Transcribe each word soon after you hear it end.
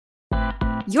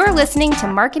You're listening to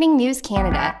Marketing News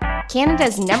Canada,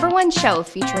 Canada's #1 show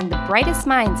featuring the brightest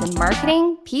minds in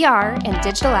marketing, PR, and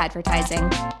digital advertising.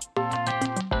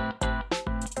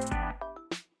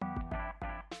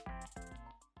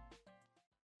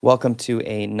 Welcome to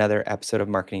another episode of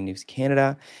Marketing News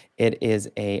Canada. It is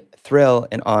a thrill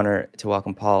and honor to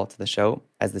welcome Paul to the show.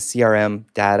 As the CRM,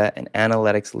 data, and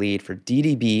analytics lead for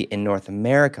DDB in North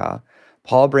America,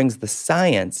 Paul brings the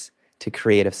science to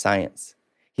creative science.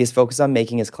 He is focused on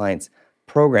making his clients'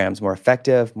 programs more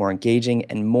effective, more engaging,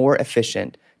 and more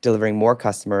efficient, delivering more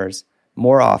customers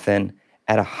more often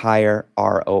at a higher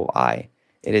ROI.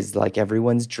 It is like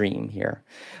everyone's dream here.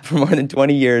 For more than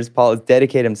 20 years, Paul has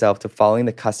dedicated himself to following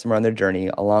the customer on their journey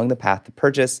along the path to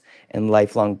purchase and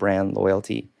lifelong brand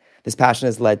loyalty. This passion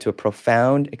has led to a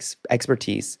profound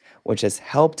expertise, which has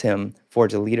helped him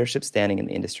forge a leadership standing in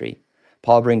the industry.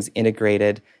 Paul brings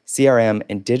integrated CRM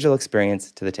and digital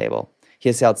experience to the table. He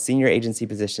has held senior agency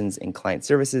positions in client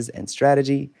services and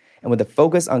strategy, and with a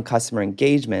focus on customer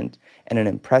engagement and an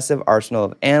impressive arsenal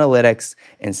of analytics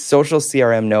and social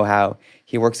CRM know-how,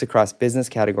 he works across business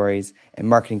categories and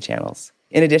marketing channels.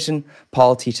 In addition,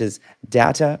 Paul teaches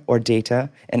data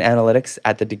and analytics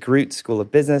at the DeGroote School of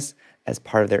Business as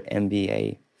part of their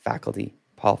MBA faculty.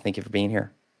 Paul, thank you for being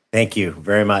here. Thank you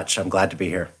very much. I'm glad to be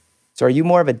here. So are you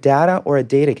more of a data or a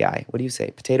data guy? What do you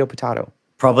say? Potato, potato?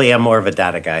 Probably am more of a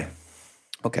data guy.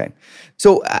 Okay.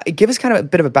 So give us kind of a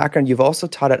bit of a background. You've also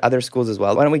taught at other schools as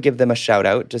well. Why don't we give them a shout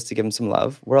out just to give them some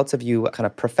love? Where else have you kind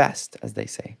of professed, as they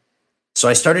say? So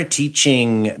I started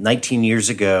teaching 19 years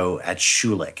ago at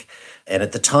Schulich. And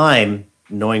at the time,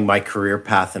 knowing my career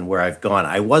path and where I've gone,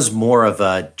 I was more of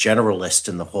a generalist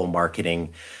in the whole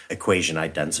marketing equation.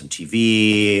 I'd done some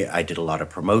TV. I did a lot of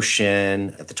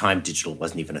promotion. At the time, digital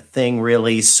wasn't even a thing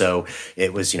really. So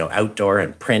it was, outdoor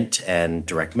and print and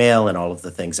direct mail and all of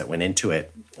the things that went into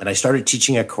it. And I started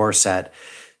teaching a course at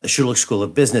the Schulich School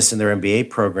of Business in their MBA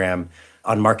program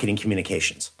on marketing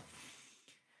communications.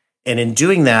 And in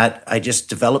doing that, I just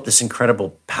developed this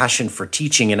incredible passion for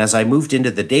teaching. And as I moved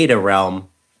into the data realm,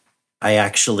 I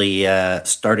actually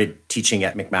started teaching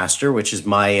at McMaster, which is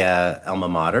my alma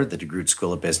mater, the DeGroote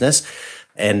School of Business.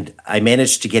 And I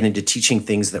managed to get into teaching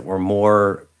things that were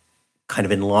more kind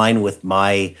of in line with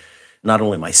not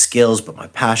only my skills, but my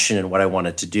passion and what I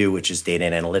wanted to do, which is data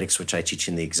and analytics, which I teach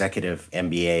in the executive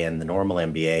MBA and the normal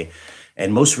MBA.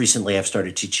 And most recently, I've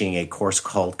started teaching a course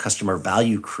called Customer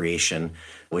Value Creation,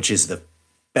 which is the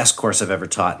best course I've ever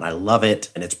taught, and I love it.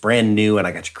 And it's brand new, and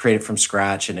I got to create it from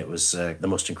scratch, and it was the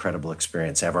most incredible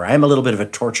experience ever. I am a little bit of a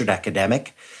tortured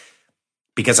academic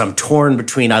because I'm torn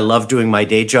between I love doing my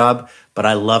day job, but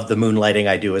I love the moonlighting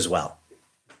I do as well.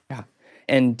 Yeah.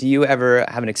 And do you ever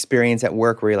have an experience at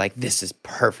work where you're like, this is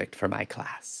perfect for my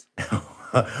class?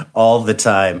 All the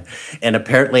time. And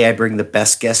apparently I bring the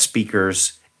best guest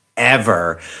speakers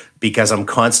ever because I'm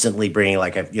constantly bringing the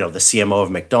CMO of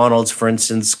McDonald's, for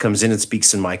instance, comes in and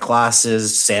speaks in my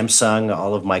classes, Samsung,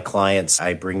 all of my clients,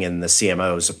 I bring in the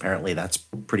CMOs. Apparently that's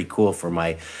pretty cool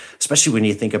especially when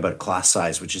you think about class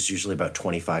size, which is usually about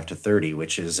 25 to 30,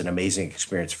 which is an amazing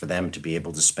experience for them to be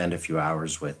able to spend a few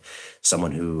hours with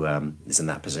someone who is in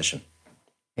that position.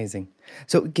 Amazing.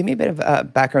 So give me a bit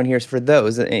of background here for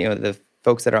those, the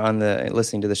folks that are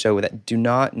listening to the show that do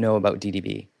not know about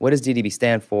DDB. What does DDB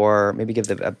stand for? Maybe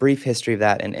give a brief history of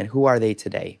that and who are they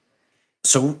today?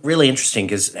 So really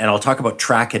interesting and I'll talk about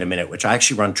Track in a minute, which I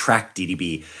actually run Track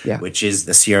DDB, which is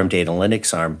the CRM data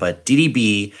analytics arm. But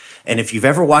DDB, and if you've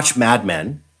ever watched Mad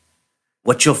Men,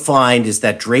 what you'll find is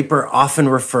that Draper often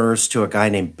refers to a guy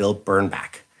named Bill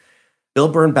Bernbach.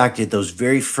 Bill Bernbach did those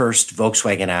very first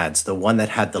Volkswagen ads, the one that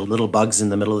had the little bugs in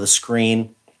the middle of the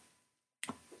screen.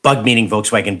 Bug meaning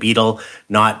Volkswagen Beetle,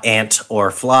 not ant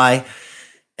or fly.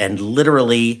 And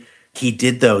literally, he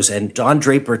did those. And Don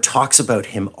Draper talks about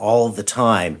him all the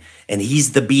time. And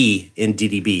he's the B in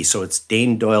DDB. So it's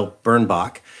Dane Doyle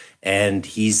Bernbach, and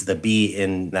he's the B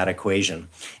in that equation.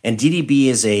 And DDB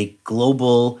is a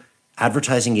global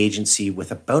advertising agency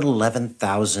with about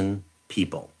 11,000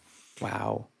 people.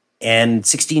 Wow. And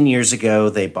 16 years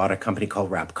ago, they bought a company called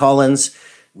Rapp Collins.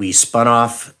 We spun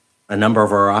off a number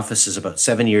of our offices about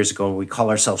 7 years ago, and we call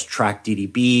ourselves Track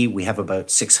DDB. We have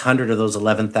about 600 of those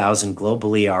 11,000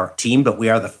 globally, our team, but we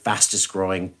are the fastest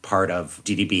growing part of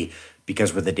DDB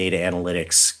because we're the data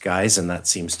analytics guys, and that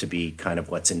seems to be kind of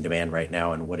what's in demand right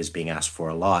now and what is being asked for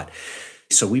a lot.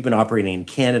 So we've been operating in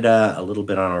Canada a little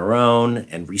bit on our own,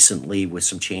 and recently with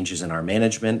some changes in our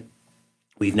management,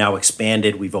 we've now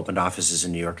expanded. We've opened offices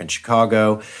in New York and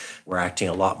Chicago. We're acting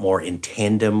a lot more in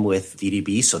tandem with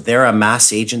DDB. So they're a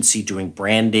mass agency doing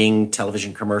branding,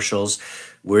 television commercials.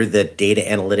 We're the data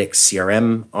analytics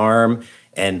CRM arm,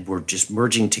 And we're just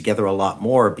merging together a lot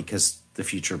more because the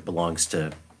future belongs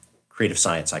to creative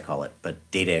science, I call it, but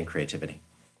data and creativity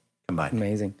combined.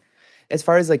 Amazing. As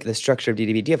far as like the structure of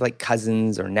DDB, do you have like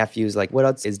cousins or nephews? Like what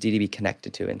else is DDB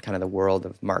connected to in kind of the world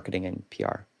of marketing and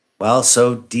PR? Well,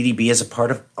 so DDB is a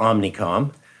part of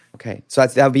Omnicom. Okay. So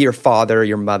that would be your father,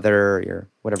 your mother, your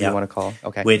whatever you want to call.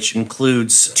 Okay. Which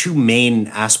includes two main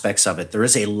aspects of it. There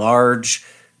is a large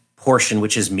portion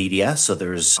which is media. So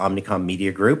there's Omnicom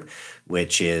Media Group,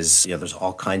 which is, there's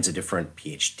all kinds of different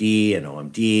PhD and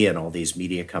OMD and all these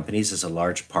media companies is a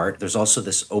large part. There's also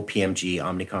this OPMG,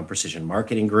 Omnicom Precision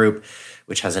Marketing Group,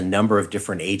 which has a number of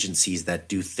different agencies that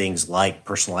do things like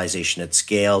personalization at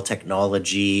scale,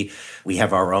 technology. We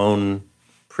have our own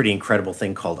pretty incredible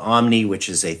thing called Omni, which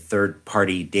is a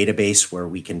third-party database where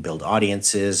we can build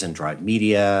audiences and drive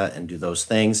media and do those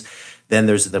things. Then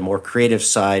there's the more creative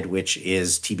side, which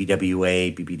is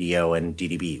TBWA, BBDO, and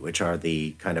DDB, which are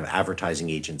the kind of advertising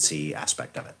agency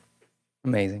aspect of it.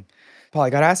 Amazing. Paul, I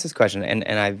got to ask this question,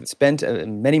 and I've spent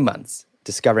many months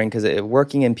discovering, because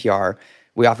working in PR,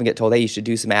 we often get told, hey, you should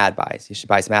do some ad buys. You should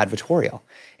buy some advertorial.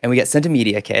 And we get sent a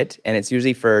media kit, and it's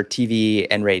usually for TV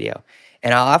and radio.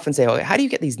 And I'll often say, how do you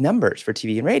get these numbers for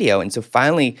TV and radio? And so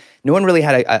finally, no one really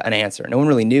had an answer. No one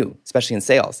really knew, especially in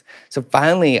sales. So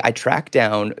finally, I tracked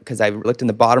down, because I looked in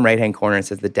the bottom right-hand corner and it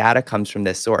says the data comes from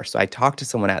this source. So I talked to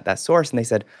someone at that source and they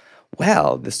said,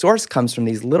 well, the source comes from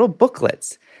these little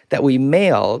booklets that we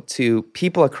mail to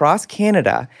people across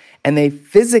Canada. And they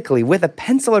physically, with a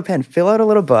pencil or pen, fill out a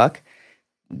little book,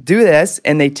 do this,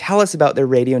 and they tell us about their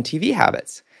radio and TV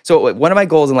habits. So one of my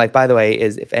goals in life, by the way,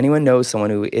 is if anyone knows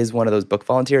someone who is one of those book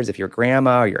volunteers, if your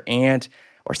grandma or your aunt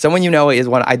or someone you know is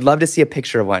one, I'd love to see a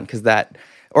picture of one, because that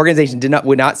organization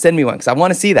would not send me one, because I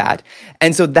want to see that.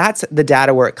 And so that's the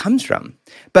data where it comes from.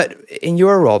 But in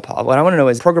your role, Paul, what I want to know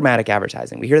is programmatic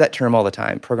advertising. We hear that term all the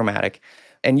time, programmatic.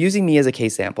 And using me as a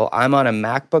case sample, I'm on a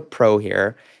MacBook Pro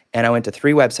here, and I went to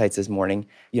 3 websites this morning.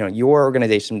 Your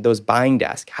organization, those buying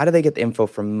desks, how do they get the info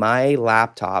from my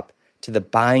laptop to the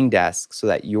buying desk so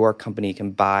that your company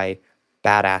can buy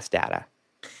badass data?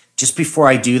 Just before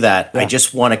I do that, I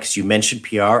just want to, because you mentioned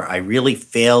PR, I really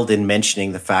failed in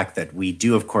mentioning the fact that we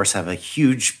do, of course, have a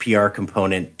huge PR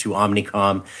component to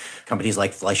Omnicom. Companies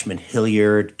like Fleischmann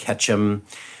Hilliard, Ketchum.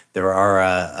 There are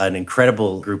an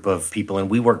incredible group of people, and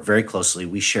we work very closely.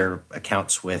 We share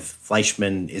accounts with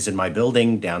Fleischmann is in my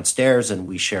building downstairs, and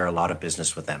we share a lot of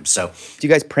business with them. So, do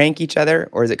you guys prank each other,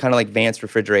 or is it kind of like Vance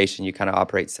Refrigeration? You kind of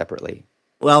operate separately?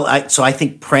 Well, I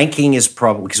think pranking is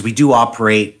probably, because we do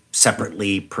operate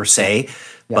separately per se,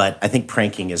 but I think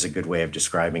pranking is a good way of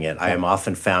describing it. I am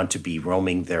often found to be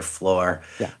roaming their floor,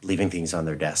 leaving things on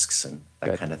their desks and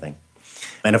that kind of thing.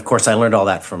 And of course, I learned all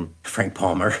that from Frank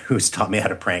Palmer, who's taught me how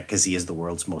to prank, because he is the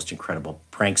world's most incredible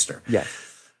prankster. Yes.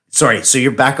 Sorry, so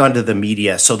you're back onto the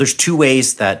media. So there's 2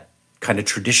 ways that kind of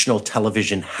traditional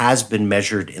television has been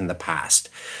measured in the past.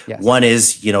 Yes. One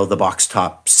is, the box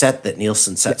top set that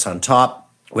Nielsen sets on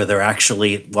top, where they're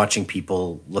actually watching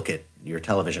people look at your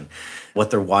television, what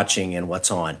they're watching and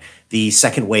what's on. The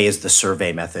second way is the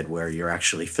survey method, where you're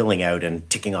actually filling out and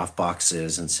ticking off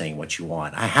boxes and saying what you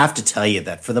want. I have to tell you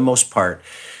that for the most part,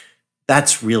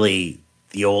 that's really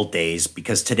the old days,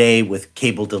 because today with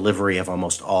cable delivery of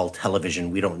almost all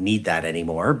television, we don't need that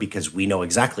anymore, because we know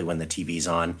exactly when the TV's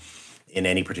on in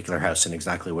any particular house and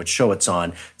exactly what show it's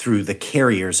on through the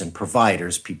carriers and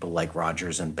providers, people like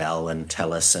Rogers and Bell and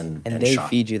TELUS and they Shaw.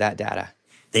 Feed you that data.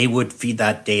 They would feed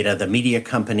that data. The media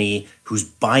company who's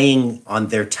buying on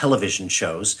their television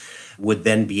shows would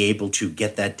then be able to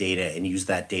get that data and use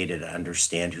that data to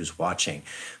understand who's watching.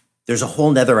 There's a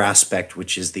whole nother aspect,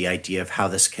 which is the idea of how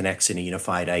this connects in a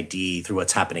unified ID through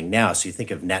what's happening now. So you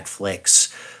think of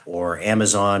Netflix or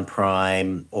Amazon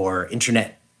Prime or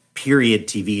internet period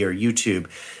TV or YouTube.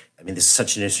 I mean, this is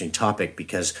such an interesting topic,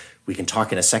 because we can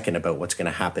talk in a second about what's going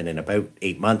to happen in about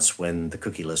 8 months when the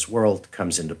cookieless world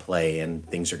comes into play, and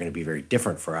things are going to be very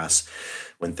different for us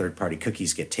when third-party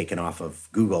cookies get taken off of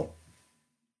Google.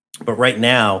 But right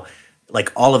now,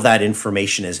 like, all of that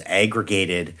information is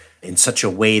aggregated in such a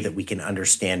way that we can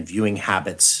understand viewing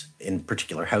habits in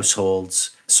particular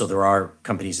households. So there are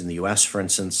companies in the US, for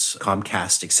instance,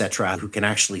 Comcast, et cetera, who can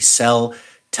actually sell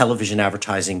television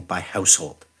advertising by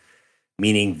household.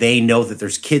 Meaning they know that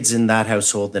there's kids in that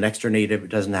household, the next door neighbor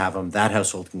doesn't have them, that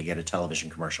household can get a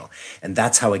television commercial. And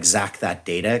that's how exact that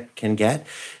data can get.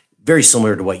 Very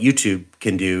similar to what YouTube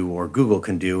can do or Google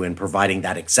can do in providing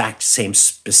that exact same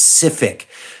specific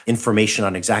information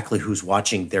on exactly who's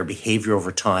watching, their behavior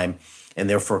over time, and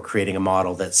therefore creating a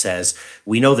model that says,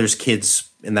 we know there's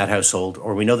kids in that household,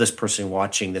 or we know this person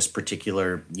watching this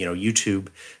particular, YouTube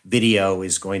video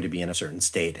is going to be in a certain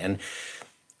state. And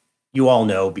you all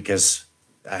know, because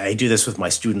I do this with my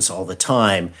students all the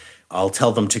time, I'll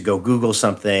tell them to go Google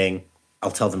something.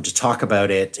 I'll tell them to talk about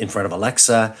it in front of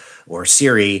Alexa or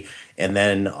Siri, and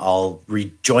then I'll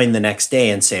rejoin the next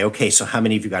day and say, okay, so how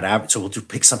many of you got so we'll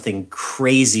pick something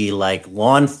crazy like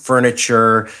lawn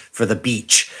furniture for the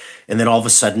beach. And then all of a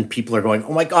sudden people are going,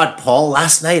 oh my God, Paul,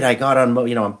 last night I got on,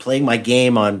 I'm playing my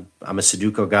game I'm a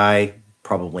Sudoku guy,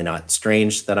 probably not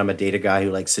strange that I'm a data guy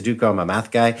who likes Sudoku, I'm a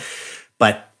math guy.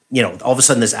 But, all of a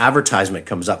sudden this advertisement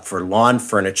comes up for lawn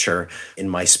furniture in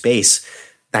my space.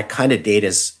 That kind of data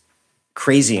is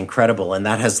crazy incredible. And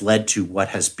that has led to what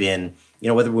has been,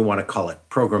 whether we want to call it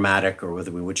programmatic or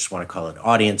whether we would just want to call it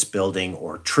audience building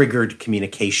or triggered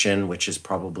communication, which is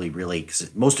probably really,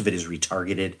 because most of it is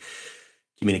retargeted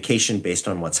communication based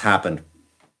on what's happened.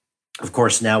 Of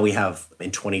course, now we have,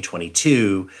 in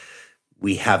 2022,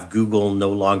 we have Google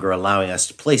no longer allowing us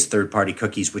to place third-party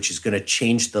cookies, which is going to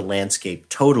change the landscape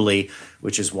totally,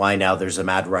 which is why now there's a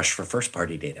mad rush for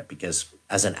first-party data. Because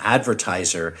as an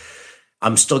advertiser,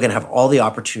 I'm still going to have all the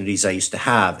opportunities I used to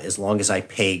have as long as I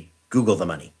pay Google the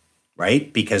money,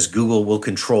 right? Because Google will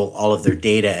control all of their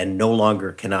data, and no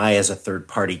longer can I, as a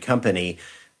third-party company,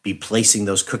 be placing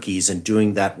those cookies and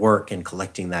doing that work and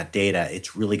collecting that data.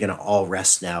 It's really going to all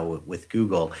rest now with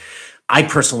Google. I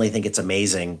personally think it's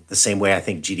amazing, the same way I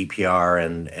think GDPR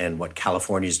and what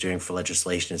California is doing for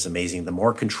legislation is amazing. The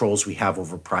more controls we have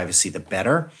over privacy, the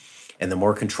better. And the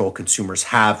more control consumers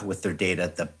have with their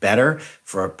data, the better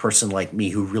for a person like me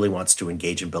who really wants to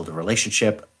engage and build a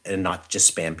relationship and not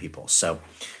just spam people. So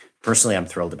personally, I'm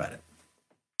thrilled about it.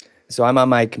 So I'm on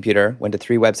my computer, went to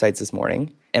 3 websites this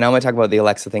morning, and I'm going to talk about the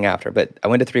Alexa thing after, but I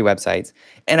went to 3 websites.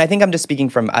 And I think I'm just speaking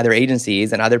from other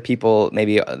agencies and other people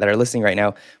maybe that are listening right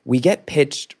now. We get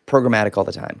pitched programmatic all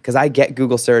the time because I get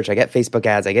Google search, I get Facebook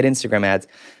ads, I get Instagram ads,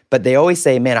 but they always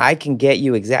say, man, I can get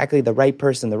you exactly the right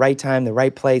person, the right time, the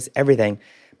right place, everything.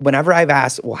 Whenever I've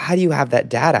asked, well, how do you have that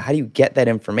data? How do you get that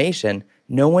information?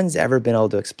 No one's ever been able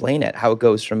to explain it, how it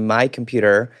goes from my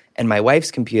computer and my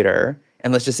wife's computer,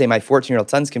 and let's just say my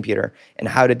 14-year-old son's computer, and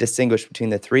how to distinguish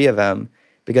between the 3 of them.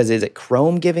 Because is it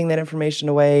Chrome giving that information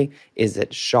away? Is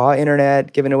it Shaw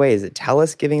Internet giving away? Is it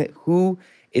TELUS giving it? Who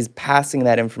is passing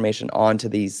that information on to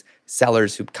these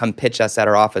sellers who come pitch us at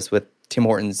our office with Tim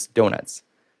Hortons donuts?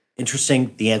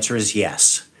 Interesting. The answer is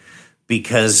yes.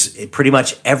 Because pretty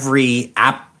much every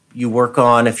app you work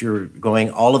on, if you're going,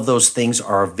 all of those things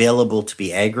are available to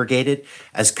be aggregated.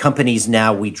 As companies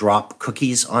now, we drop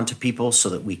cookies onto people so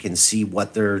that we can see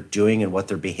what they're doing and what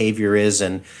their behavior is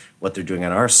and what they're doing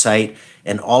on our site.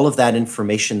 And all of that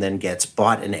information then gets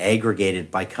bought and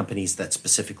aggregated by companies that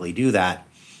specifically do that.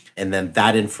 And then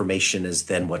that information is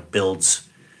then what builds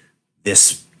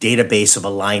this database of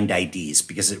aligned IDs,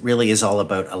 because it really is all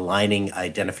about aligning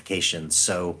identifications.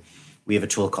 So we have a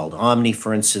tool called Omni,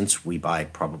 for instance. We buy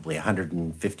probably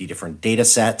 150 different data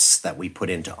sets that we put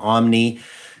into Omni.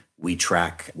 We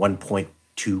track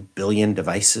 1.2 billion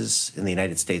devices in the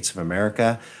United States of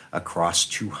America across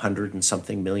 200 and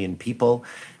something million people.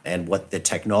 And what the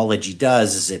technology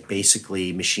does is it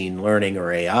basically, machine learning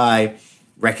or AI,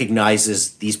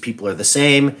 recognizes these people are the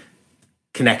same,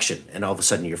 connection. And all of a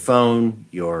sudden your phone,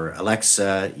 your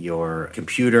Alexa, your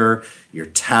computer, your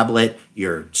tablet,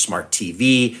 your smart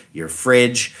TV, your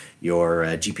fridge, your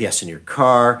GPS in your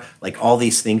car, like all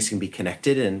these things can be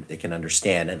connected and they can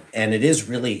understand. And it is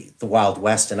really the Wild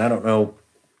West. And I don't know,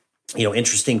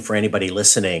 interesting for anybody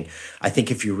listening. I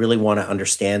think if you really want to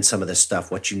understand some of this stuff,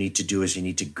 what you need to do is you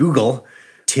need to Google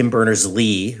Tim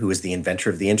Berners-Lee, who is the inventor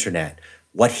of the internet,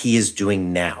 what he is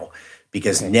doing now.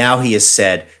 Because now he has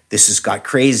said, this has got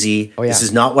crazy. Oh, yeah. This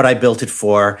is not what I built it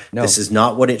for. No. This is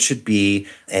not what it should be.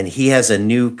 And he has a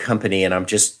new company, and I'm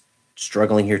just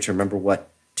struggling here to remember what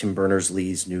Tim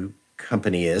Berners-Lee's new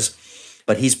company is.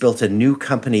 But he's built a new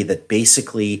company that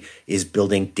basically is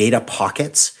building data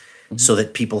pockets so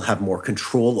that people have more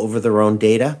control over their own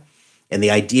data. And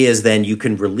the idea is then you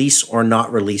can release or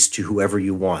not release to whoever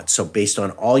you want. So based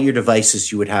on all your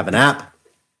devices, you would have an app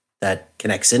that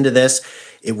connects into this.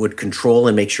 It would control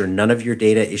and make sure none of your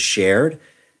data is shared,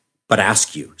 but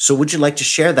ask you, so would you like to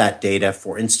share that data,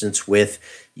 for instance, with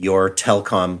your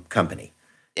telecom company?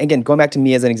 Again, going back to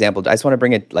me as an example, I just want to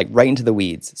bring it like right into the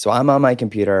weeds. So I'm on my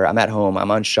computer, I'm at home,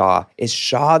 I'm on Shaw. Is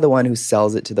Shaw the one who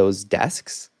sells it to those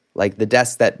desks? Like the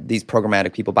desks that these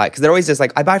programmatic people buy? Because they're always just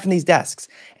like, I buy from these desks.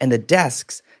 And the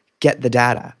desks get the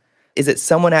data. Is it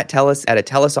someone at TELUS, at a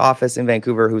TELUS office in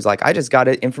Vancouver who's like, I just got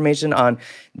information on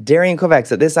Darian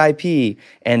Kovacs at this IP,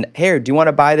 and here, do you want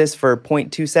to buy this for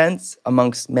 0.2 cents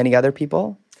amongst many other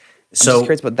people? I'm just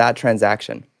curious about that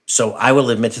transaction. So I will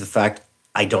admit to the fact,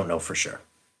 I don't know for sure.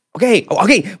 Okay.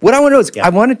 What I want to know is I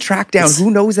want to track down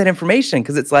who knows that information,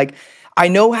 because it's like, I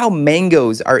know how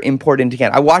mangoes are imported into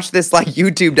Canada. I watched this like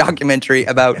YouTube documentary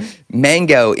about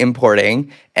mango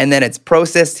importing, and then it's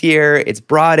processed here, it's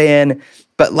brought in,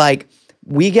 but like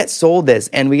we get sold this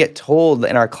and we get told,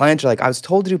 and our clients are like, I was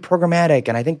told to do programmatic,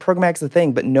 and I think programmatic's the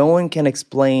thing, but no one can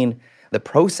explain the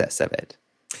process of it.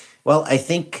 Well, I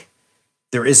think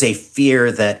there is a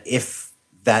fear that if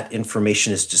that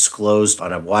information is disclosed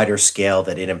on a wider scale,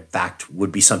 that it in fact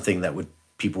would be something that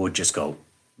people would just go,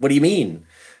 what do you mean?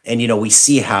 And, we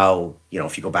see how,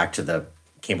 if you go back to the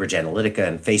Cambridge Analytica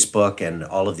and Facebook and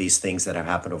all of these things that have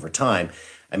happened over time,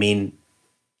 I mean,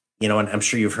 and I'm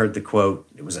sure you've heard the quote,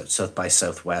 it was at South by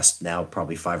Southwest now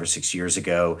probably 5 or 6 years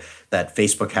ago, that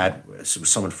Facebook had, it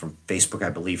was someone from Facebook, I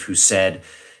believe, who said,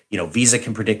 Visa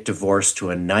can predict divorce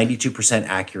to a 92%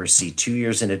 accuracy 2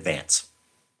 years in advance.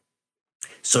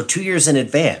 So 2 years in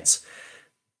advance,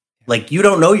 like you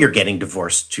don't know you're getting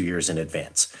divorced 2 years in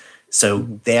advance.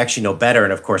 So they actually know better.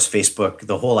 And of course, Facebook,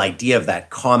 the whole idea of that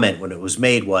comment when it was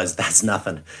made was, that's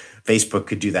nothing. Facebook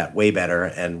could do that way better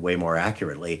and way more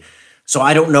accurately. So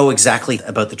I don't know exactly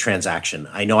about the transaction.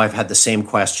 I know I've had the same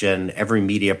question. Every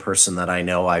media person that I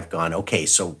know, I've gone, okay,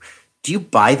 so do you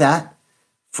buy that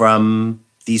from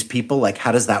these people? Like,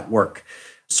 how does that work?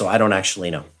 So I don't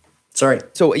actually know. Sorry.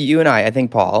 So you and I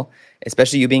think, Paul,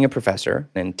 especially you being a professor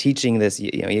and teaching this,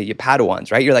 you Padawans,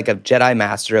 right? You're like a Jedi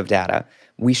master of data.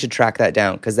 We should track that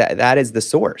down because that is the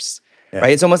source,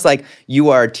 right? It's almost like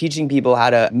you are teaching people how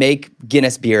to make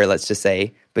Guinness beer, let's just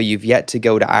say, but you've yet to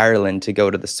go to Ireland to go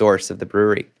to the source of the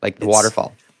brewery, like the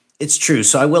waterfall. It's true.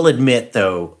 So I will admit,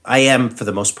 though, I am, for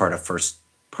the most part, a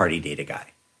first-party data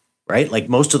guy, right? Like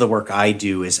most of the work I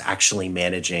do is actually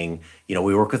managing,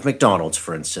 we work with McDonald's,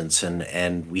 for instance,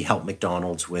 and we help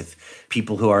McDonald's with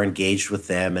people who are engaged with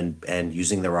them and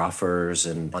using their offers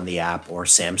and on the app, or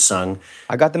Samsung.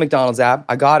 I got the McDonald's app.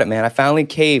 I got it, man. I finally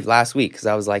caved last week because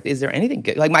I was like, is there anything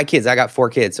good? Like my kids, I got 4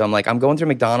 kids. So I'm like, I'm going through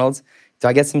McDonald's. Do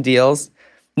I get some deals?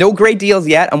 No great deals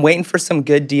yet. I'm waiting for some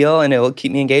good deal and it'll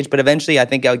keep me engaged. But eventually, I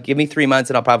think I'll give me 3 months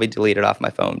and I'll probably delete it off my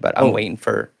phone. But I'm waiting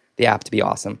for the app to be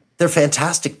awesome. They're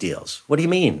fantastic deals. What do you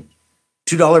mean?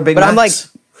 $2 Big Macs? But I'm like,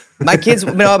 my kids,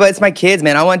 but it's my kids,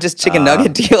 man. I want just chicken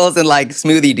nugget deals and like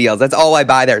smoothie deals. That's all I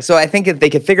buy there. So I think if they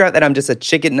could figure out that I'm just a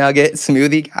chicken nugget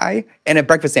smoothie guy and a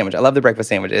breakfast sandwich. I love the breakfast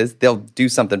sandwiches. They'll do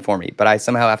something for me, but I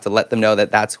somehow have to let them know that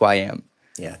that's who I am.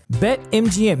 Yeah.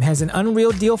 BetMGM has an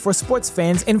unreal deal for sports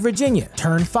fans in Virginia.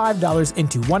 Turn $5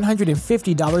 into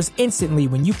 $150 instantly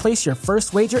when you place your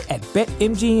first wager at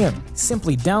BetMGM.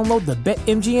 Simply download the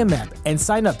BetMGM app and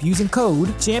sign up using code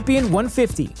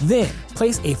Champion150. Then,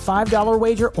 place a $5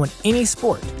 wager on any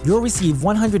sport. You'll receive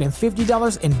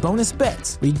 $150 in bonus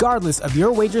bets, regardless of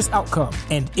your wager's outcome.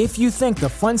 And if you think the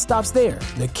fun stops there,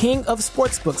 the king of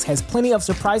sportsbooks has plenty of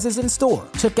surprises in store.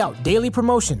 Check out daily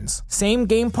promotions,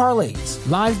 same-game parlays,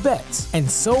 live bets, and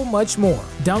so much more.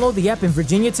 Download the app in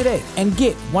Virginia today and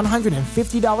get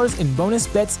 $150 in bonus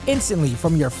bets instantly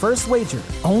from your first wager.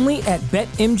 Only at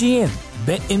BetMGM.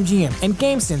 BetMGM and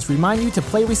GameSense remind you to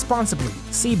play responsibly.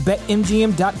 See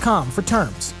BetMGM.com for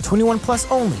terms. 21 plus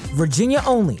only. Virginia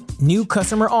only. New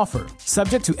customer offer.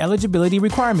 Subject to eligibility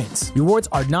requirements. Rewards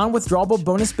are non-withdrawable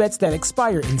bonus bets that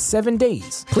expire in 7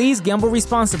 days. Please gamble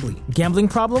responsibly. Gambling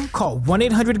problem? Call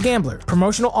 1-800-GAMBLER.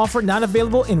 Promotional offer not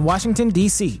available in Washington,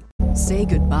 D.C. Say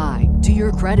goodbye to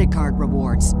your credit card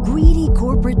rewards. Greedy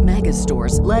corporate mega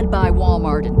stores, led by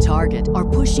Walmart and Target, are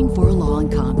pushing for a law in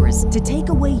Congress to take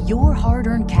away your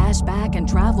hard-earned cash back and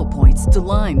travel points to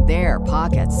line their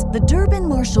pockets. The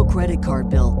Durbin-Marshall credit card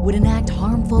bill would enact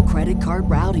harmful credit card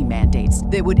routing mandates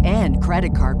that would end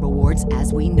credit card rewards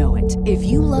as we know it. If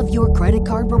you love your credit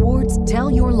card rewards, tell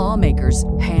your lawmakers,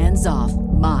 hands off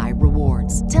my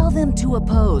rewards. Tell them to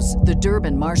oppose the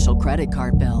Durbin-Marshall credit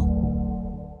card bill.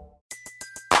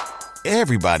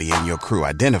 Everybody in your crew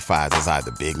identifies as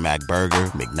either Big Mac Burger,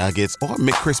 McNuggets, or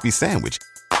McCrispy Sandwich.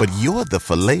 But you're the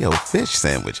Filet-O-Fish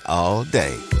Sandwich all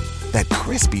day. That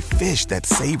crispy fish, that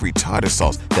savory tartar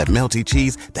sauce, that melty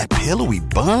cheese, that pillowy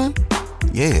bun.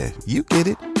 Yeah, you get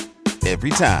it.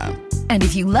 Every time. And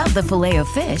if you love the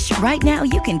Filet-O-Fish, right now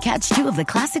you can catch 2 of the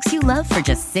classics you love for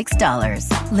just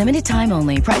 $6. Limited time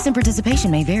only. Price and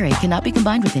participation may vary. Cannot be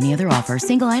combined with any other offer.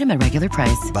 Single item at regular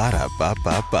price.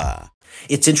 Ba-da-ba-ba-ba.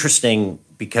 It's interesting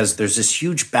because there's this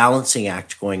huge balancing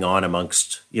act going on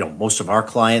amongst, most of our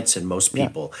clients and most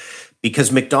people.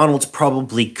 because McDonald's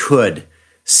probably could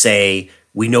say,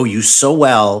 we know you so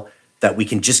well that we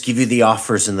can just give you the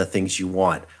offers and the things you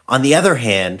want. On the other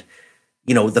hand,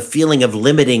 the feeling of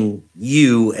limiting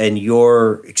you and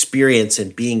your experience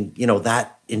and being,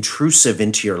 that intrusive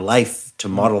into your life to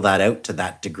model that out to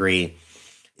that degree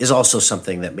is also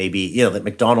something that maybe, that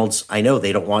McDonald's, I know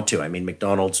they don't want to. I mean,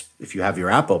 McDonald's, if you have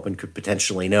your app open, could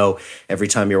potentially know every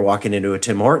time you're walking into a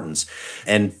Tim Hortons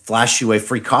and flash you a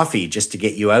free coffee just to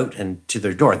get you out and to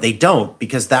their door. They don't,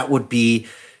 because that would be,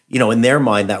 in their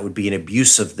mind, that would be an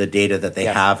abuse of the data that they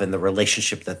have and the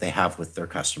relationship that they have with their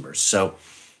customers. So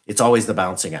it's always the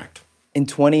balancing act. In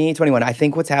 2021, I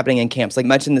think what's happening in camps, like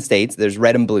much in the States, there's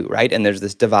red and blue, right? And there's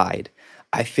this divide.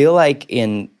 I feel like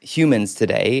in humans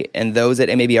today, and those that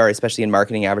maybe are, especially in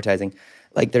marketing, advertising,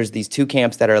 like there's these two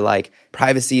camps that are like,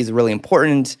 privacy is really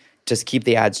important, just keep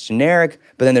the ads generic.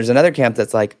 But then there's another camp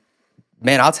that's like,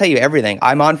 man, I'll tell you everything.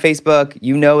 I'm on Facebook.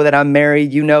 You know that I'm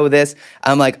married. You know this.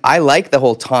 I'm like, I like the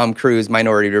whole Tom Cruise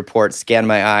Minority Report, scan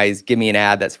my eyes, give me an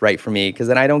ad that's right for me, because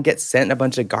then I don't get sent a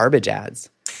bunch of garbage ads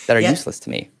that are useless to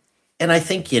me. And I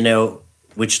think,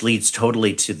 which leads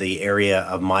totally to the area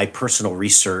of my personal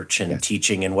research and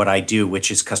teaching and what I do,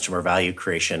 which is customer value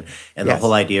creation and the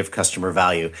whole idea of customer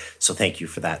value. So thank you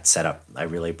for that setup. I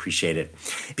really appreciate it.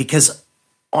 Because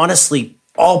honestly,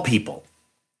 all people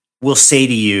will say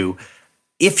to you,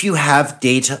 if you have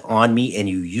data on me and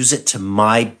you use it to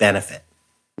my benefit,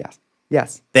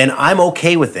 then I'm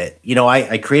okay with it.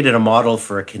 I created a model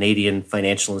for a Canadian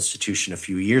financial institution a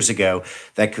few years ago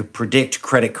that could predict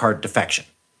credit card defection.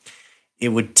 It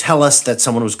would tell us that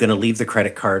someone was going to leave the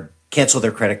credit card, cancel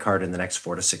their credit card in the next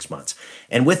 4 to 6 months.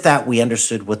 And with that, we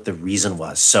understood what the reason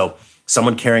was. So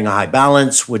someone carrying a high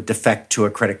balance would defect to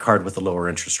a credit card with a lower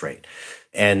interest rate.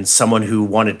 And someone who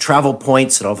wanted travel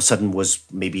points and all of a sudden was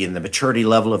maybe in the maturity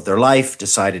level of their life,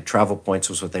 decided travel points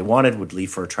was what they wanted, would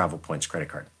leave for a travel points credit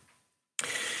card.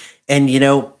 And,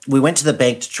 we went to the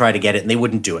bank to try to get it, and they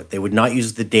wouldn't do it. They would not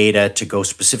use the data to go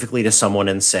specifically to someone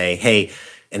and say, hey,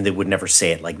 and they would never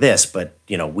say it like this, but,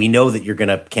 we know that you're going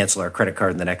to cancel our credit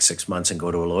card in the next 6 months and go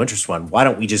to a low interest one. Why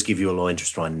don't we just give you a low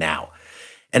interest one now?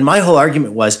 And my whole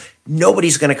argument was,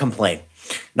 nobody's going to complain.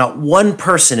 Not one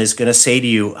person is going to say to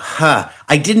you,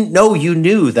 I didn't know you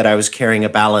knew that I was carrying a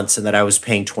balance and that I was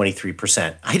paying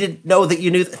 23%. I didn't know that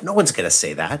you knew that. No one's going to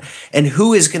say that. And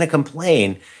who is going to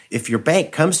complain if your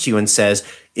bank comes to you and says,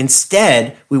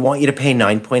 instead, we want you to pay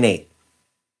 9.8?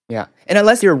 Yeah. And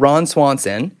unless you're Ron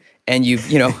Swanson and you've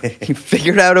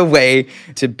figured out a way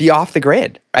to be off the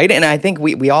grid, right? And I think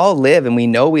we all live, and we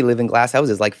know we live in glass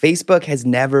houses. Like, Facebook has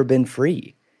never been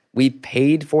free. We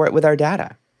paid for it with our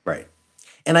data. Right.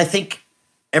 And I think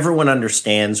everyone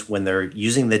understands when they're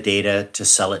using the data to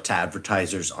sell it to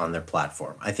advertisers on their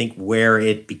platform. I think where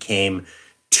it became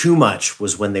too much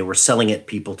was when they were selling it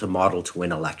people to model to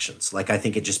win elections. Like, I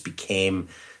think it just became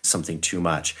something too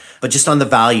much. But just on the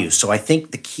value. So I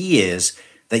think the key is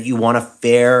that you want a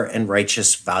fair and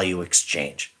righteous value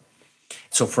exchange.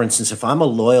 So for instance, if I'm a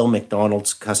loyal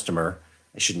McDonald's customer,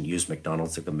 I shouldn't use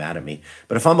McDonald's, they'll get mad at me.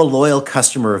 But if I'm a loyal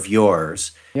customer of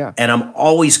yours, and I'm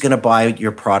always going to buy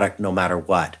your product no matter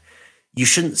what, you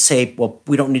shouldn't say, well,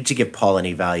 we don't need to give Paul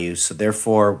any value, so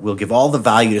therefore we'll give all the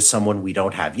value to someone we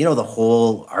don't have. The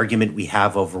whole argument we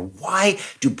have over why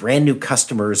do brand new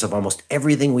customers of almost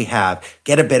everything we have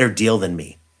get a better deal than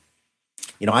me?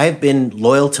 I have been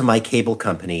loyal to my cable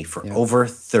company for over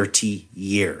 30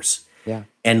 years. Yeah.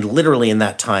 And literally in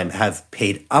that time have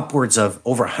paid upwards of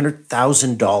over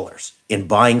 $100,000 in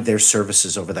buying their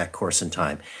services over that course in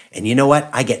time. And you know what?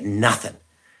 I get nothing.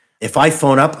 If I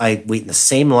phone up, I wait in the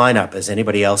same lineup as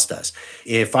anybody else does.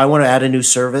 If I want to add a new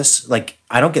service,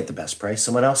 I don't get the best price.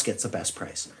 Someone else gets the best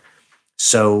price.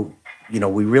 So,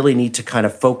 we really need to kind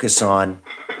of focus on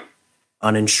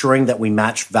ensuring that we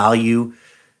match value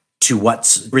to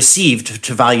what's received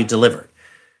to value delivered,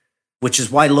 which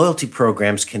is why loyalty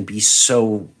programs can be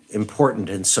so important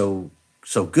and so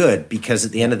good, because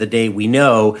at the end of the day, we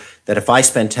know that if I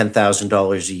spend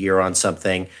 $10,000 a year on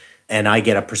something and I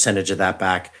get a percentage of that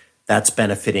back, that's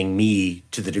benefiting me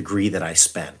to the degree that I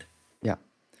spend.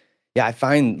 Yeah, I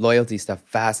find loyalty stuff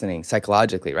fascinating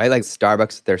psychologically, right? Like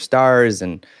Starbucks, their stars,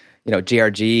 and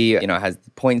GRG, has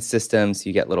point systems, so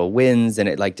you get little wins, and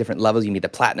at different levels, you meet the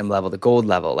platinum level, the gold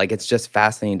level. It's just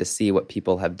fascinating to see what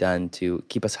people have done to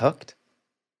keep us hooked.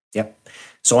 Yep.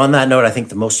 So on that note, I think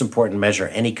the most important measure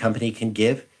any company can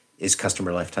give is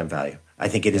customer lifetime value. I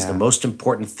think it is the most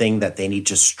important thing that they need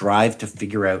to strive to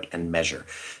figure out and measure.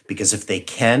 Because if they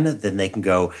can, then they can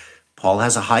go, Paul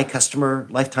has a high customer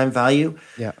lifetime value.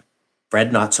 Yeah.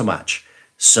 Fred, not so much.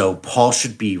 So Paul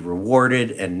should be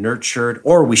rewarded and nurtured,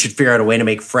 or we should figure out a way to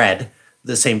make Fred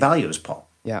the same value as Paul.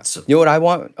 Yeah. So, you know what I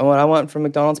want? What I want from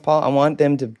McDonald's, Paul? I want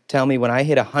them to tell me when I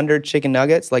hit 100 chicken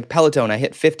nuggets, like Peloton, I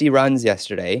hit 50 runs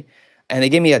yesterday, and they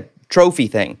gave me a trophy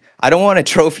thing. I don't want a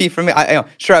trophy for me.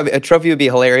 Sure, a trophy would be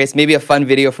hilarious, maybe a fun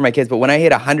video for my kids, but when I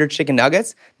hit 100 chicken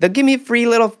nuggets, they'll give me a free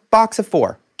little box of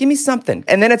 4. Give me something.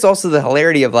 And then it's also the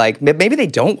hilarity of like, maybe they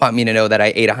don't want me to know that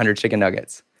I ate 100 chicken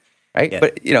nuggets. Right? Yeah.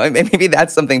 But, maybe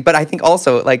that's something. But I think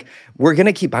also, like, we're going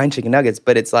to keep buying chicken nuggets,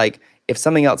 but it's like, if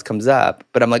something else comes up,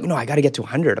 but I'm like, no, I got to get to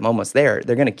 100. I'm almost there.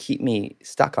 They're going to keep me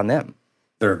stuck on them.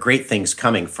 There are great things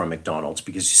coming from McDonald's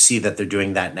because you see that they're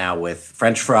doing that now with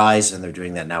French fries, and they're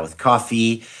doing that now with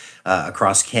coffee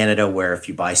across Canada, where if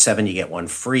you buy 7, you get 1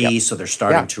 free. Yep. So they're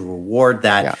starting to reward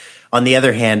that. Yeah. On the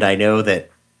other hand, I know that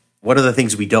one of the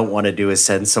things we don't want to do is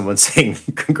send someone saying,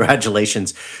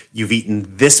 congratulations, you've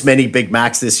eaten this many Big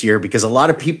Macs this year, because a lot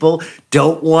of people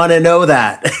don't want to know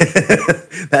that.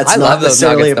 That's not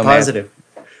necessarily a positive.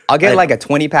 I'll get like a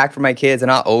 20-pack for my kids,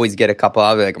 and I'll always get a couple.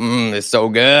 I'll be like, it's so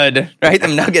good, right? The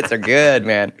nuggets are good,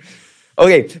 man.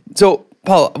 Okay, so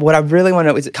Paul, what I really want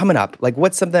to know is coming up, like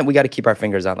what's something that we got to keep our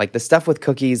fingers on? Like the stuff with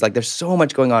cookies, like there's so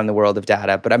much going on in the world of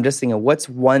data, but I'm just thinking, what's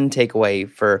one takeaway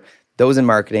for those in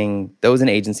marketing, those in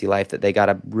agency life that they got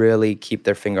to really keep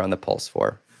their finger on the pulse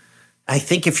for? I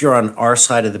think if you're on our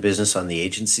side of the business, on the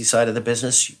agency side of the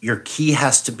business, your key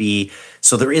has to be,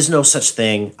 so there is no such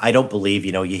thing. I don't believe,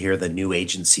 you hear the new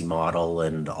agency model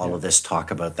and all of this talk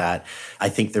about that. I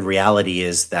think the reality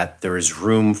is that there is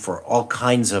room for all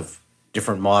kinds of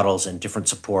different models and different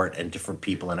support and different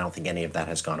people, and I don't think any of that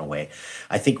has gone away.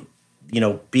 I think,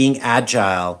 being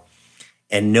agile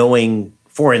and knowing,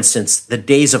 for instance, the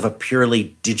days of a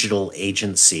purely digital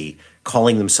agency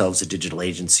calling themselves a digital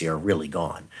agency are really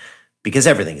gone, because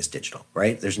everything is digital,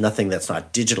 right? There's nothing that's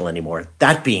not digital anymore.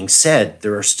 That being said,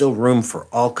 there are still room for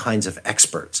all kinds of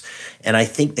experts. And I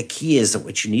think the key is that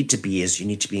what you need to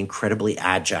be incredibly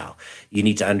agile. You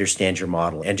need to understand your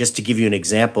model. And just to give you an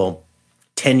example,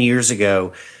 10 years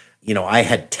ago, I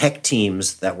had tech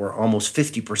teams that were almost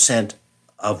 50%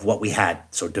 of what we had.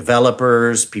 So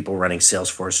developers, people running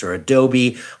Salesforce or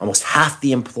Adobe, almost half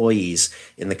the employees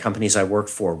in the companies I worked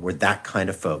for were that kind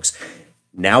of folks.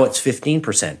 Now it's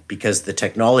 15% because the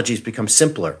technology's become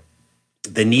simpler.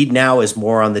 The need now is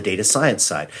more on the data science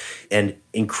side. And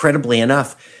incredibly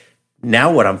enough,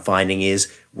 now what I'm finding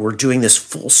is we're doing this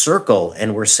full circle,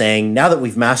 and we're saying, now that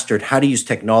we've mastered how to use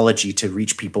technology to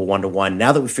reach people one-to-one,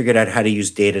 now that we've figured out how to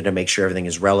use data to make sure everything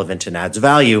is relevant and adds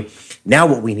value, now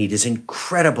what we need is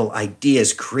incredible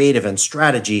ideas, creative, and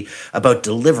strategy about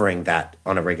delivering that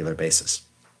on a regular basis.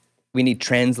 We need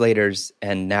translators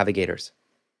and navigators.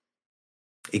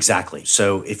 Exactly.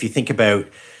 So if you think about,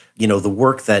 the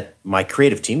work that my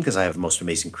creative team, because I have the most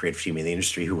amazing creative team in the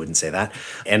industry, who wouldn't say that?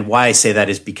 And why I say that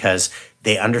is because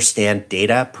they understand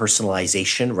data,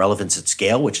 personalization, relevance at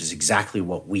scale, which is exactly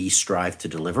what we strive to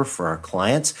deliver for our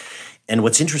clients. And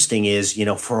what's interesting is,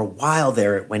 for a while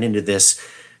there, it went into this,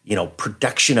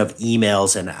 production of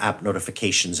emails and app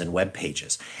notifications and web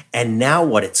pages. And now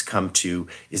what it's come to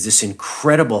is this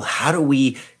incredible, how do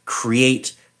we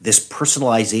create this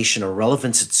personalization or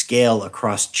relevance at scale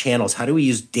across channels? How do we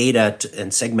use data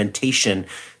and segmentation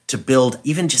to build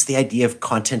even just the idea of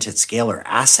content at scale or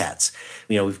assets?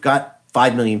 We've got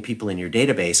 5 million people in your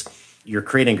database. You're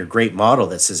creating a great model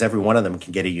that says every one of them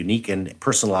can get a unique and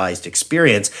personalized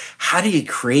experience. How do you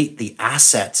create the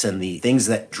assets and the things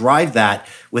that drive that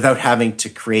without having to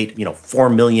create, 4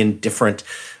 million different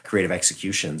creative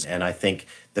executions? And I think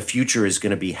the future is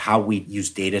going to be how we use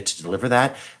data to deliver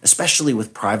that, especially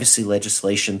with privacy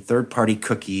legislation, third-party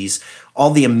cookies,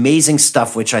 all the amazing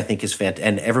stuff, which I think is fantastic.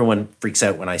 And everyone freaks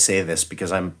out when I say this,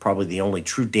 because I'm probably the only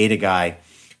true data guy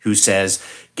who says,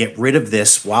 get rid of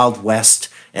this Wild West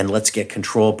and let's get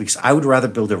control, because I would rather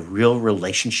build a real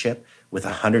relationship with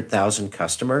 100,000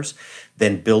 customers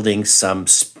than building some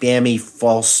spammy,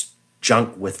 false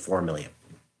junk with 4 million.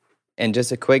 And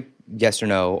just a quick yes or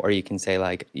no, or you can say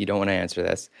like, you don't want to answer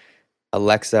this.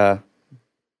 Alexa,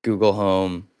 Google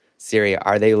Home, Siri,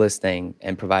 are they listening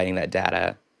and providing that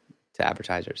data to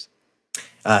advertisers?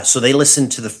 So they listen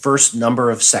to the first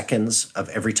number of seconds of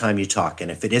every time you talk.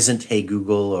 And if it isn't, hey,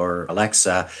 Google or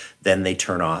Alexa, then they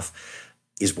turn off,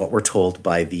 is what we're told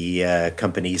by the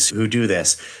companies who do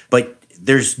this. But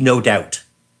there's no doubt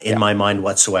in my mind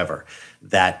whatsoever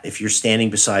that if you're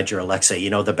standing beside your Alexa,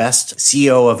 the best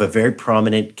CEO of a very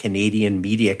prominent Canadian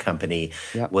media company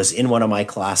was in one of my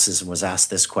classes and was asked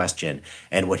this question.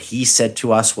 And what he said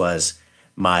to us was,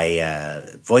 My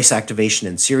voice activation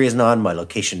in Siri is on. My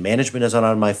location management is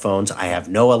on my phones. I have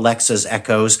no Alexa's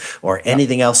Echoes or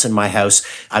anything else in my house.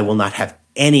 I will not have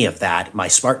any of that. My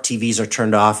smart TVs are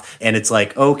turned off, and it's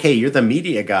like, okay, you're the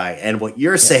media guy, and what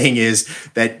you're saying is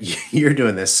that you're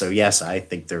doing this. So yes, I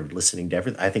think they're listening to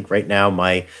everything. I think right now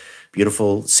my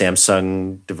beautiful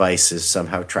Samsung device is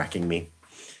somehow tracking me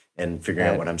and figuring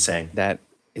out what I'm saying. That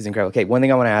is incredible. Okay, one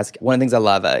thing I want to ask, one of the things I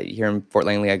love here in Fort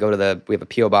Langley, we have a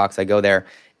P.O. box, I go there,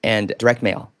 and direct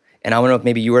mail. And I want to know if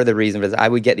maybe you were the reason for this. I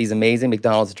would get these amazing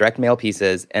McDonald's direct mail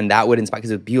pieces, and that would inspire, because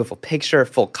it was a beautiful picture,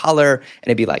 full color, and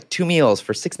it'd be like 2 meals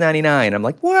for $6.99. I'm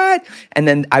like, what? And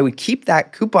then I would keep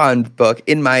that coupon book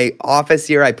in my office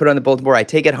here. I put it on the bulletin board. I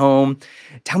take it home.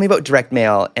 Tell me about direct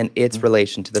mail and its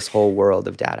relation to this whole world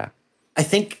of data. I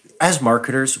think as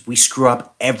marketers, we screw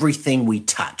up everything we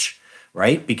touch,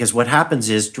 right? Because what happens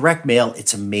is direct mail,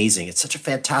 it's amazing. It's such a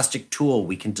fantastic tool.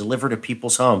 We can deliver to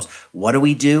people's homes. What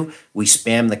do? We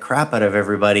spam the crap out of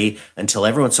everybody until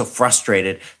everyone's so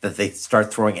frustrated that they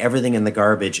start throwing everything in the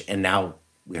garbage, and now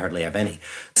we hardly have any.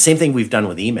 Same thing we've done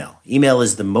with email. Email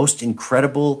is the most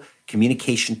incredible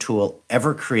communication tool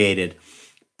ever created,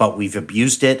 but we've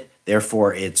abused it.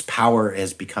 Therefore, its power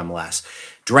has become less.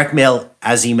 Direct mail,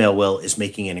 as email will, is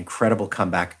making an incredible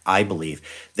comeback, I believe.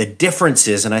 The difference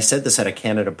is, and I said this at a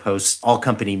Canada Post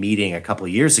all-company meeting a couple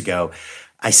of years ago,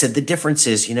 I said the difference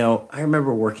is, I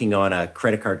remember working on a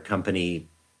credit card company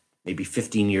maybe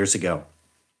 15 years ago.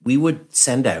 We would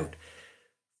send out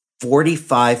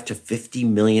 45 to 50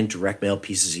 million direct mail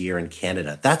pieces a year in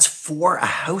Canada. That's for a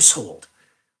household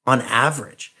on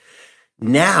average.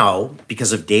 Now,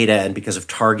 because of data and because of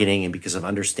targeting and because of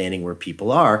understanding where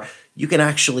people are, you can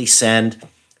actually send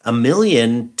 1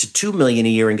 million to 2 million a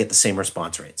year and get the same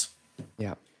response rates.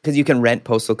 Yeah, because you can rent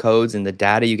postal codes and the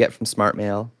data you get from Smart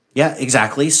Mail. Yeah,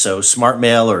 exactly. So Smart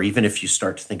Mail, or even if you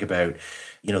start to think about,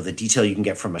 the detail you can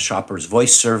get from a shopper's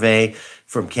voice survey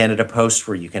from Canada Post,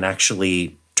 where you can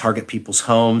actually target people's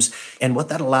homes. And what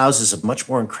that allows is a much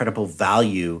more incredible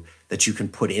value that you can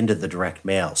put into the direct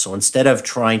mail. So instead of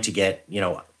trying to get,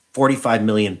 45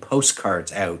 million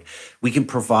postcards out, we can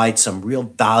provide some real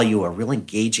value, a real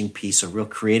engaging piece, a real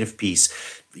creative piece,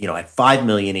 at 5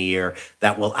 million a year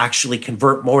that will actually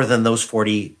convert more than those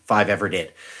 45 ever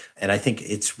did. And I think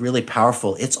it's really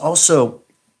powerful. It's also,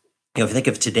 if you think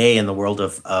of today in the world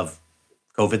of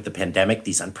COVID, the pandemic,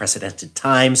 these unprecedented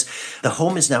times, the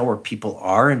home is now where people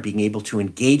are, and being able to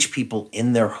engage people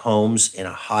in their homes in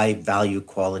a high value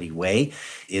quality way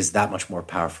is that much more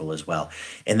powerful as well.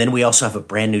 And then we also have a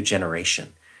brand new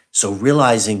generation. So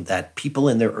realizing that people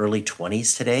in their early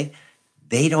 20s today,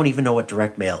 they don't even know what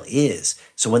direct mail is.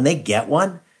 So when they get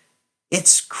one,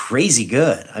 it's crazy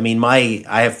good. I mean,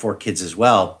 I have 4 kids as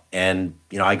well, and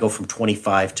I go from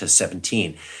 25 to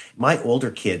 17. My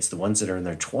older kids, the ones that are in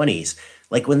their 20s,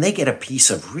 like when they get a piece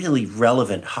of really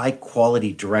relevant, high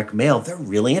quality direct mail, they're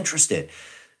really interested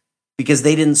because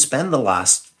they didn't spend the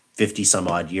last 50 some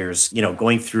odd years,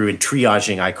 going through and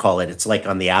triaging, I call it. It's like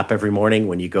on the app every morning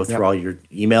when you go through all your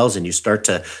emails and you start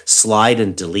to slide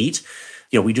and delete.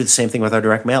 We do the same thing with our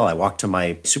direct mail. I walk to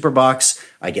my super box,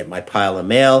 I get my pile of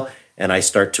mail, and I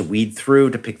start to weed through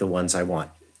to pick the ones I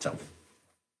want. So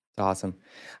awesome.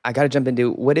 I got to jump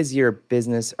into, what is your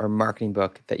business or marketing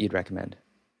book that you'd recommend?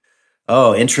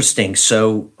 Oh, interesting.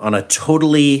 So on a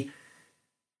totally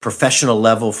professional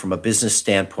level, from a business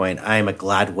standpoint, I am a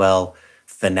Gladwell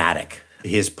fanatic.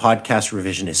 His podcast,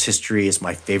 Revision is History, is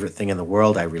my favorite thing in the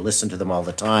world. I re-listen to them all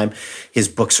the time. His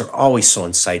books are always so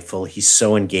insightful. He's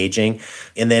so engaging.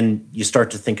 And then you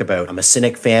start to think about, I'm a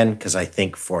Cynic fan because I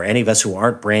think for any of us who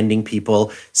aren't branding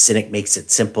people, Cynic makes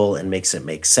it simple and makes it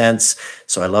make sense.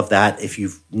 So I love that. If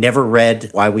you've never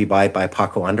read Why We Buy by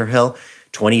Paco Underhill,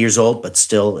 20 years old, but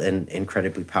still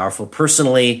incredibly powerful.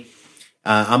 Personally,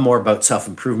 I'm more about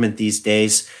self-improvement these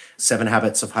days. 7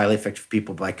 Habits of Highly Effective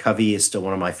People by Covey is still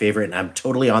one of my favorite. And I'm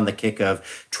totally on the kick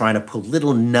of trying to pull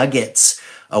little nuggets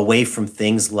away from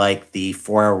things like the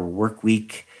 4-Hour Work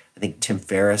Week. I think Tim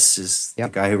Ferriss is the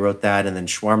guy who wrote that. And then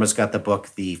Shawarma's got the book,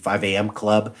 The 5 a.m.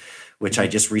 Club, which I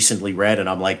just recently read. And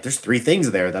I'm like, there's 3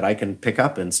 things there that I can pick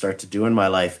up and start to do in my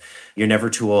life. You're never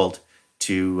too old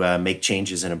to make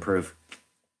changes and improve.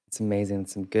 It's amazing.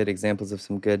 Some good examples of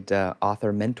some good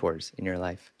author mentors in your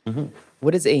life. Mm-hmm.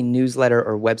 What is a newsletter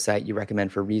or website you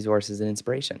recommend for resources and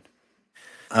inspiration?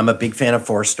 I'm a big fan of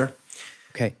Forrester.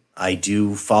 Okay. I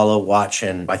do follow, watch,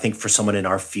 and I think for someone in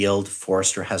our field,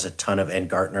 Forrester has a ton of, and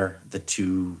Gartner, the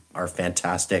 2 are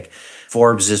fantastic.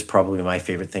 Forbes is probably my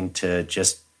favorite thing to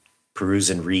just peruse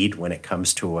and read when it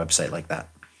comes to a website like that.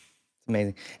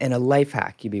 Amazing. And a life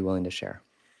hack you'd be willing to share?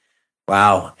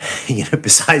 Wow.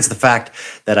 Besides the fact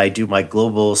that I do my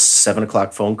global 7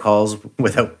 o'clock phone calls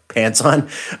without pants on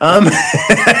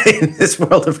in this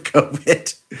world of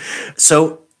COVID.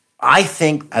 So I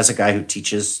think as a guy who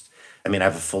teaches, I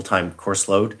have a full-time course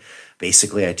load.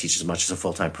 Basically, I teach as much as a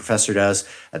full-time professor does,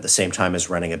 at the same time as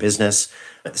running a business,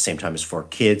 at the same time as 4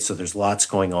 kids. So there's lots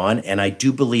going on. And I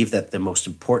do believe that the most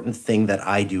important thing that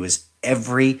I do is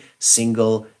every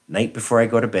single night before I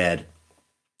go to bed,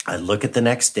 I look at the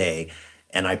next day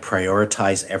and I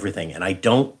prioritize everything. And I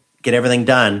don't get everything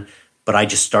done, but I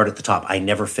just start at the top. I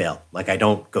never fail. Like, I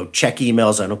don't go check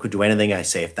emails. I don't go do anything. I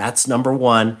say, if that's number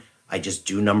one, I just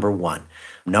do number one.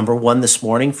 Number one this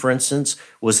morning, for instance,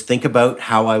 was think about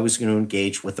how I was going to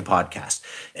engage with the podcast.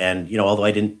 And, although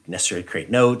I didn't necessarily create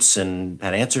notes and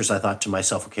had answers, I thought to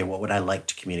myself, okay, what would I like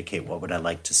to communicate? What would I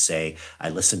like to say? I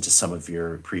listened to some of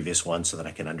your previous ones so that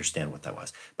I can understand what that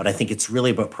was. But I think it's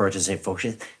really about prioritizing,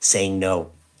 focus, saying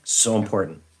no. So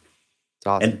important. It's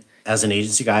awesome. And as an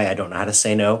agency guy, I don't know how to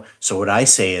say no. So what I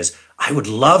say is, I would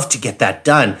love to get that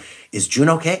done. Is June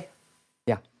okay?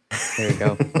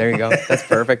 There you go. That's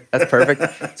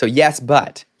perfect. So yes,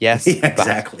 but.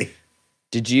 Exactly.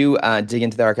 Did you dig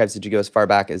into the archives? Did you go as far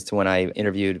back as to when I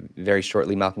interviewed very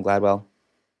shortly Malcolm Gladwell?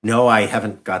 No, I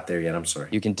haven't got there yet. I'm sorry.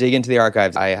 You can dig into the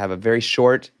archives. I have a very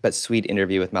short but sweet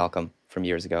interview with Malcolm from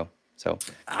years ago. So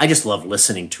I just love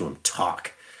listening to him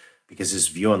talk because his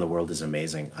view on the world is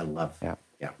amazing. I love. Yeah.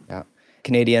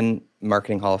 Canadian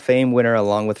Marketing Hall of Fame winner,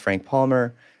 along with Frank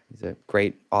Palmer. He's a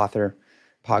great author,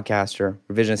 podcaster,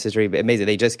 revisionist history. Amazing.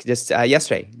 They just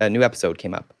yesterday, a new episode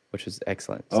came up, which was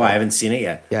excellent. So, I haven't seen it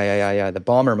yet. Yeah. The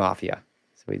Balmer Mafia.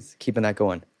 So he's keeping that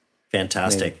going.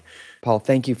 Fantastic. Amazing. Paul,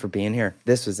 thank you for being here.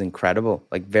 This was incredible.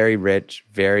 Like, very rich,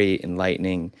 very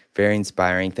enlightening, very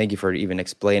inspiring. Thank you for even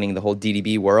explaining the whole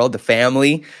DDB world, the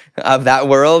family of that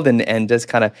world, and just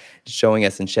kind of showing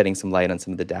us and shedding some light on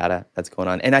some of the data that's going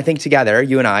on. And I think together,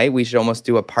 you and I, we should almost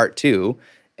do a part 2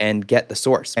 and get the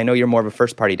source. I know you're more of a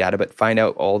first-party data, but find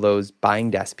out all those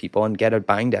buying desk people and get a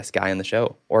buying desk guy on the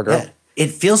show, or girl. Yeah, it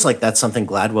feels like that's something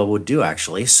Gladwell would do,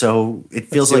 actually. So it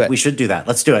feels like we should do that.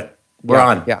 Let's do it. We're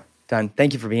on. Yeah, done.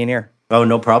 Thank you for being here. Oh,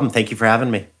 no problem. Thank you for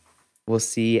having me. We'll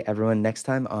see everyone next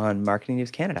time on Marketing News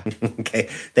Canada. Okay.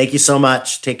 Thank you so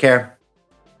much. Take care.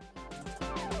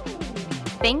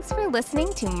 Thanks for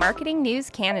listening to Marketing News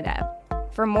Canada.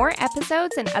 For more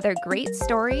episodes and other great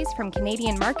stories from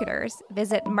Canadian marketers,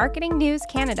 visit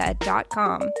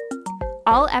marketingnewscanada.com.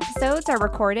 All episodes are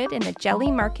recorded in the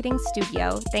Jelly Marketing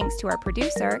Studio thanks to our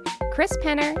producer, Chris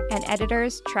Penner, and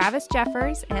editors Travis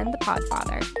Jeffers and The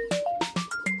Podfather.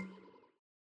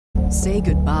 Say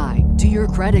goodbye to your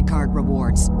credit card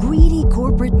rewards. Greedy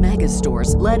corporate mega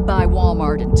stores, led by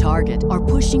Walmart and Target, are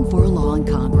pushing for a law in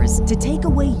Congress to take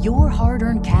away your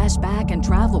hard-earned cash back and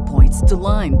travel points to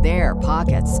line their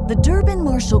pockets. The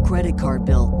Durbin-Marshall credit card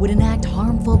bill would enact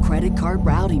harmful credit card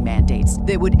routing mandates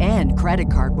that would end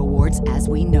credit card rewards as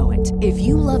we know it. If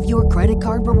you love your credit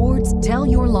card rewards, tell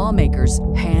your lawmakers,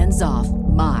 hands off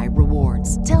my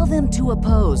rewards. Tell them to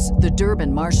oppose the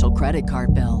Durbin-Marshall credit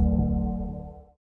card bill.